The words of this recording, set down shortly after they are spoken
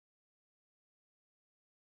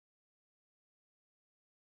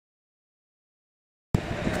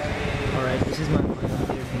my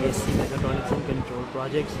final year BSc Mechatronics and Control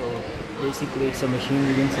project. So basically it's a machine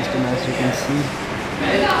reading system, as you can see.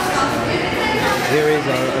 Here is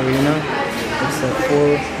our arena. It's a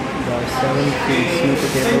 4x7 feet snooker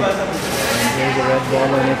table, and there's a red ball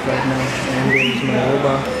on it right now, and there's my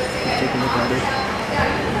robot. Take a look at it.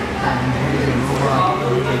 And here's the robot.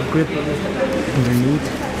 There's a gripper underneath.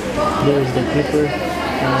 There's the gripper,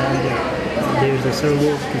 and there's a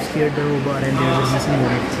servo to steer the robot, and there's a DC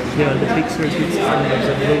motor. Here are the big circuits, and there's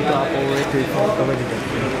a blue top over it to cover the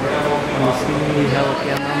detector. On the ceiling we have a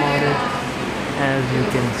camera mounted. As you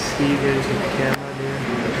can see, there's a camera there,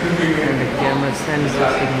 and the camera sends the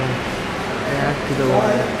signal back to the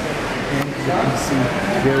wire and to the PC.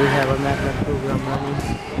 Here we have a MATLAB program running.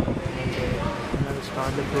 And when I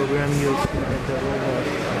start the program, you'll see that the robot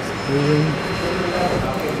is moving.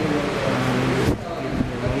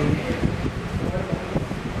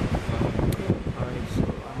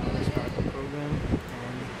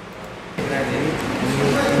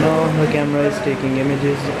 The camera is taking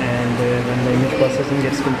images, and when the image processing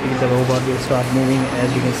gets complete, the robot will start moving. As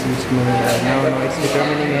you can see, it's moving right now. Now it's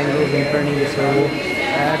determining angles and turning the servo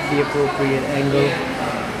at the appropriate angle,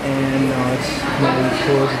 and now it's moving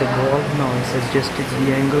towards the ball. Now it's adjusted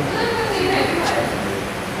the angle.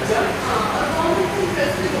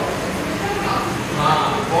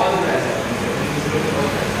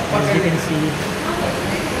 As you can see,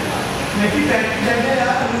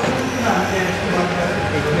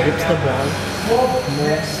 it grips the ball,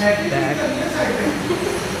 moves back, and this places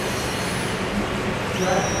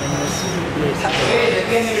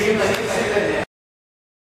the ball.